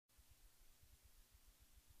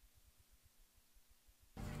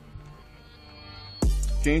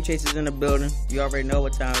Dream Chasers in the building. You already know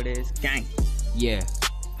what time it is. Gang. Yeah.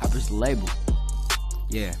 Hopper's the label.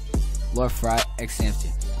 Yeah. Lord Fry, X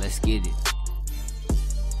Hampton. Let's get it.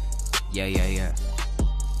 Yeah.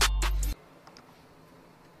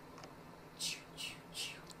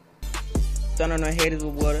 Done on our haters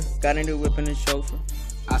with water. Got into whipping the chauffeur.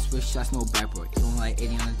 I switch shots, no backboard. It won't like 80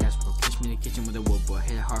 on the dashboard. Catch me in the kitchen with a woodboard.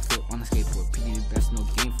 Hit a hard flip on the skateboard. PTV best, no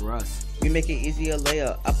game for us. We make it easier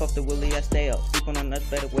layup. Up off the willy, I stay up. Sleeping on us,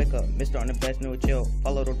 better wake up. Mister on the best, no chill.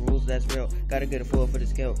 Follow the rules, that's real. Gotta get a fool for the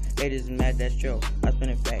skill. Haters is mad, that's true. I spin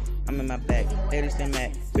it back. I'm in my bag. Haters stay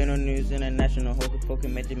mad. Been on news international. Hocus pocus,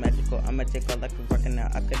 magical. I'ma take all like a rockin' now.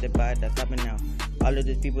 I could divide, that's stopping now. All of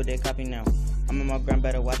these people, they copy now. I'm on my grind,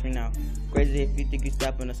 better watch me now. Crazy if you think you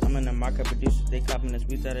stopping us. I'm in the market, producers, they copying us.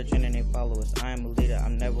 We started trending, they follow us. I am a leader,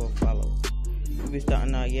 I'm never a follower. We be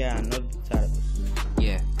starting out, yeah, I know the tired of us.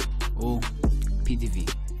 Yeah. Ooh. PTV.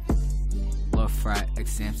 Lord Fry,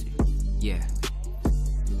 X Hampton. Yeah.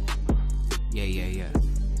 Yeah.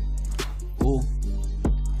 Ooh.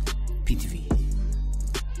 PTV.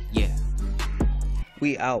 Yeah.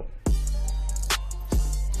 We out.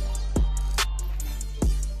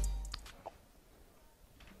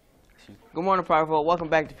 Good morning, Parkville. Welcome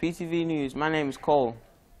back to PTV News. My name is Cole.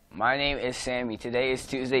 My name is Sammy. Today is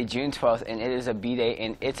Tuesday, June 12th, and it is a B-Day,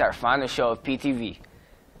 and it's our final show of PTV.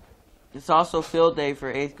 It's also field day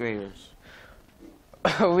for 8th graders.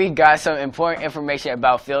 We got some important information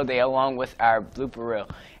about field day along with our blooper reel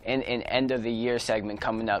and an end of the year segment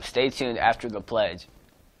coming up. Stay tuned after the pledge.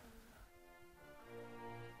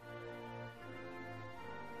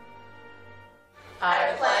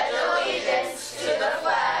 I pledge allegiance to the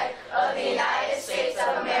flag of the United States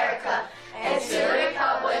of America and to the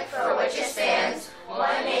republic for which it stands,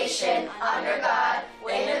 one nation, under God,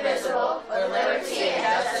 indivisible, with liberty and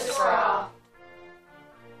justice for all.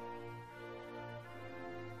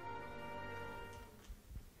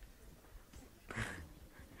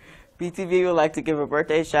 PTV would like to give a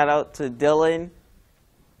birthday shout out to Dylan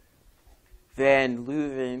Van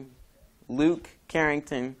Leuven, Luke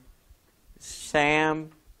Carrington, Sam,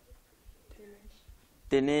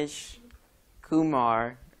 Dinesh,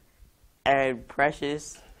 Kumar, and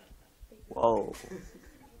Precious,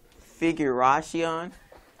 Figuracion.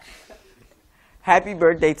 Happy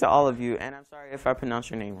birthday to all of you, and I'm sorry if I pronounced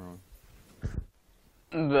your name wrong.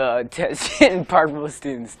 The attention Parkville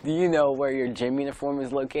students, do you know where your gym uniform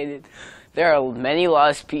is located? There are many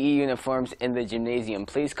lost PE uniforms in the gymnasium.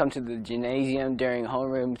 Please come to the gymnasium during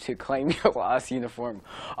homeroom to claim your lost uniform.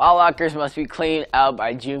 All lockers must be cleaned out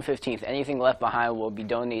by June 15th. Anything left behind will be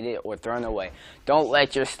donated or thrown away. Don't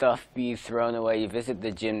let your stuff be thrown away. Visit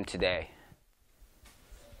the gym today.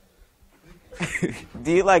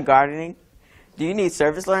 Do you like gardening? Do you need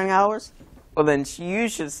service learning hours? Well, then you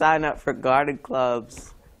should sign up for Garden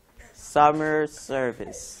Club's summer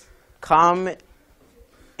service. Come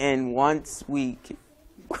in once a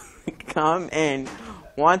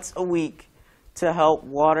week to help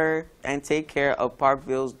water and take care of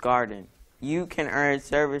Parkville's garden. You can earn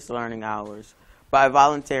service learning hours by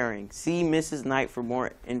volunteering. See Mrs. Knight for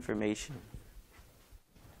more information.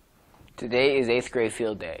 Today is 8th grade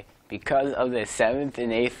field day. Because of the 7th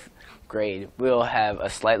and 8th grade, we'll have a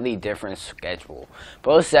slightly different schedule.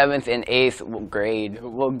 Both 7th and 8th grade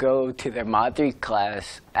will go to their Mod 3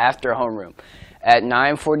 class after homeroom. At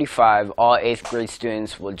 9:45, all 8th grade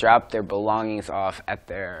students will drop their belongings off at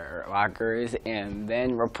their lockers and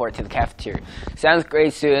then report to the cafeteria. 7th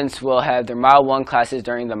grade students will have their Mod 1 classes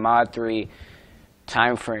during the Mod 3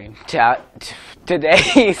 time frame.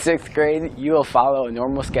 Today, 6th grade, you will follow a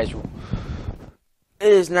normal schedule.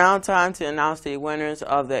 It is now time to announce the winners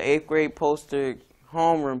of the 8th grade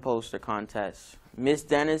homeroom poster contest. Miss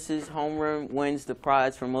Dennis's homeroom wins the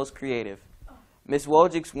prize for most creative. Miss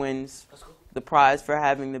Wojcik's wins the prize for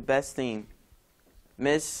having the best theme.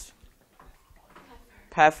 Miss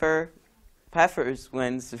Peffers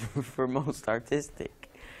wins for most artistic.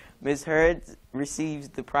 Miss Hurd receives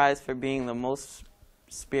the prize for being the most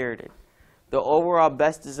spirited. The overall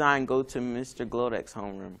best design goes to Mr. Glodek's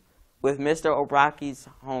homeroom, with Mr. Obraki's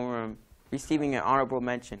homeroom receiving an honorable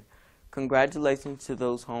mention. Congratulations to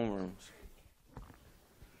those homerooms.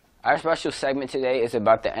 Our special segment today is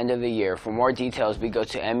about the end of the year. For more details, we go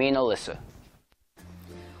to Emmy and Alyssa.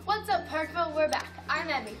 What's up, Parkville? We're back. I'm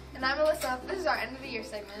Emmy. And I'm Alyssa. This is our end of the year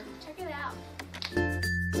segment. Check it out.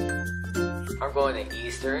 I'm going to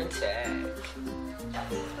Eastern Tech. I'm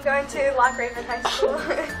going to Lock Raven High School.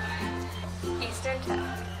 Eastern Tech.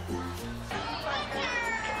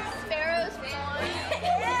 Sparrows,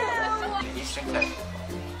 Eastern Tech.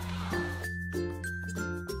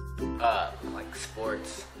 Like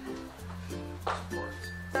sports.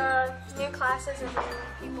 classes and meeting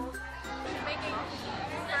people. Making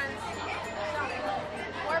friends.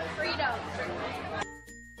 More freedom.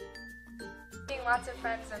 Making lots of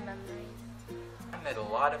friends and memories. I met a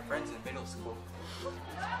lot of friends in middle school.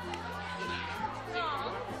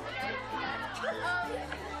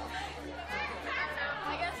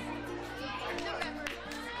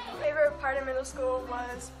 Favorite part of middle school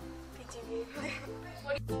was PTV.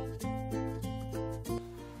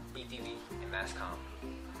 PTV and mass comm.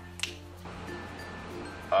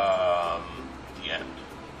 The end.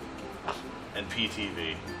 And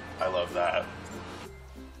PTV. I love that.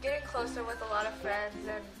 Getting closer with a lot of friends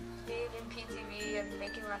and being in PTV and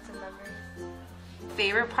making lots of memories.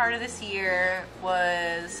 Favorite part of this year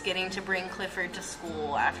was getting to bring Clifford to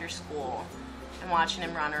school after school and watching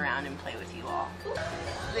him run around and play with you all.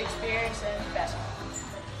 The experience is best.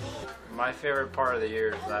 My favorite part of the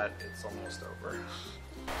year is that it's almost over.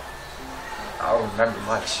 I don't remember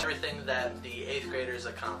much. Everything that the 8th graders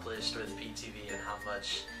accomplished with PTV and how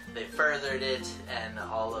much they furthered it and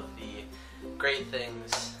all of the great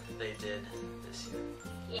things they did this year.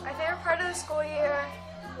 My favorite part of the school year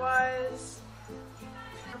was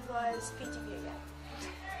PTV again.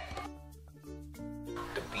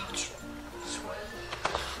 The beach. Sweat.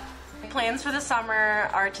 Plans for the summer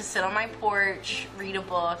are to sit on my porch, read a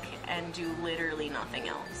book, and do literally nothing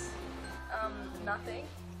else. Nothing.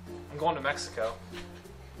 I'm going to Mexico.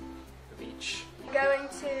 The beach. Going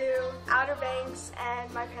to Outer Banks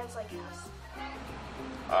and my parents' lake house.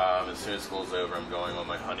 As soon as school's over, I'm going on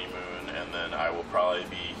my honeymoon, and then I will probably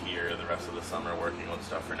be here the rest of the summer working on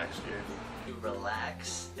stuff for next year. To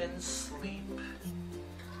relax and sleep.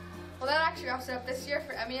 Well, that actually wraps it up this year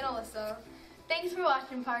for Emmy and Alyssa. Thanks for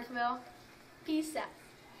watching, Parkville. Peace out.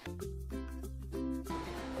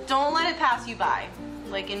 Don't let it pass you by.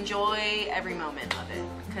 Like, enjoy every moment of it,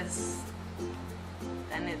 because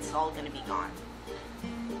then it's all going to be gone,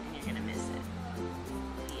 and you're going to miss it.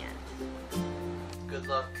 The end. Good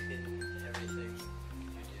luck in everything you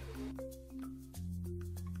do.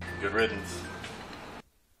 Good riddance.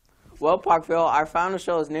 Well, Parkville, our final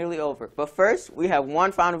show is nearly over. But first, we have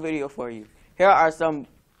one final video for you. Here are some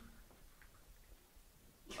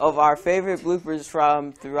of our favorite bloopers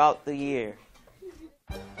from throughout the year.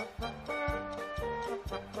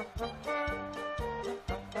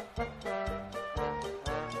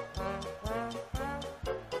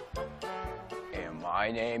 And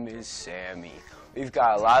my name is Sammy. We've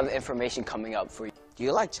got a lot of information coming up for you. Do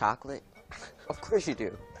you like chocolate? Of course you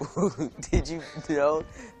do. Did you know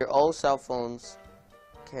your old cell phones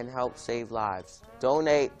can help save lives?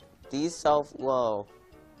 Donate these whoa.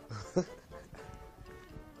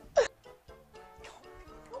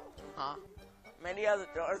 Huh? Many other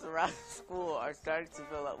doors around the school are starting to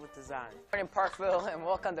fill up with designs. Good morning, Parkville, and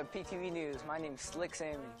welcome to PTV News. My name's Slick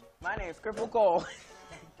Sammy. My name is Cripple Cole.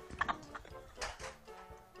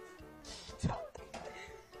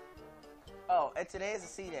 Oh, and today is a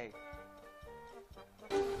C day.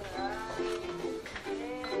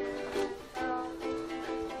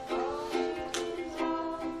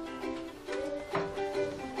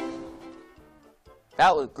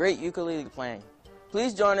 That was great ukulele playing.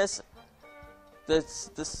 Please join us the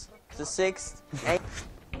 6th.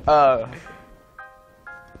 Well,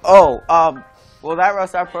 that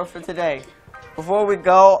wraps our program for today. Before we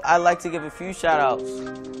go, I'd like to give a few shout-outs.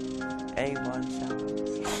 A1 shout-outs.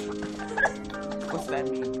 What's that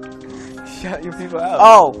mean? Shout your people out.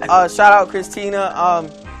 Oh, shout out Christina,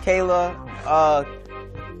 Kayla,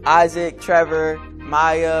 Isaac, Trevor,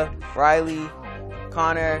 Maya, Riley,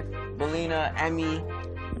 Connor, Belina, Emmy,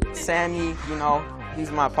 Sammy. You know,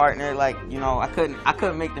 he's my partner. Like, you know, I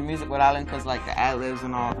couldn't make the music without him because like the ad-libs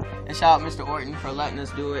and all. And shout out Mr. Orton for letting us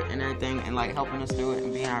do it and everything and like helping us through it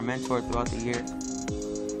and being our mentor throughout the year.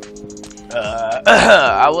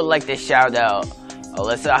 I would like to shout out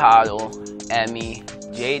Alyssa Hoddle, Emmy,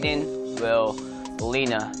 Jaden, Will,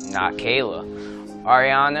 Belina, not Kayla,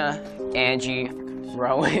 Ariana, Angie,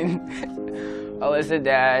 Rowan, Alyssa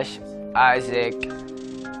Dash, Isaac,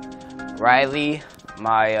 Riley,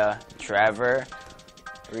 Maya, Trevor,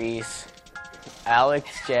 Reese, Alex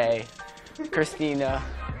J, Christina.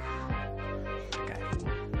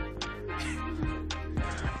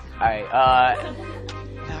 Alright, I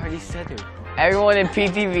already said it. Everyone in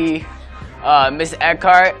PTV, Miss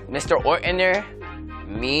Eckhart, Mr. Ortner,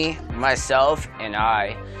 me, myself, and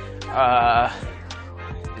I,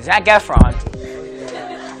 Zac Efron,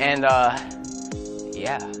 and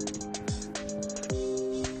yeah.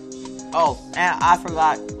 Oh, and I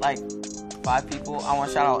forgot like 5 people. I want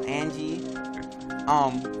to shout out Angie,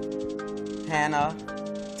 Hannah,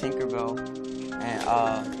 Tinkerbell, and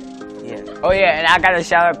yeah. Oh yeah, and I gotta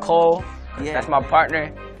shout out Cole, Yeah. That's my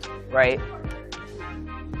partner, right?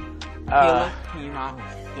 Can you not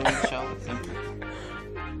do the show? Simply.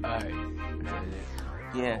 Alright.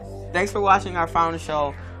 Yeah. Thanks for watching our final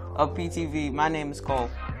show of PTV. My name is Cole.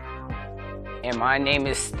 And my name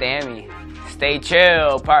is SAMMY. Stay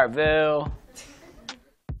chill, Parkville.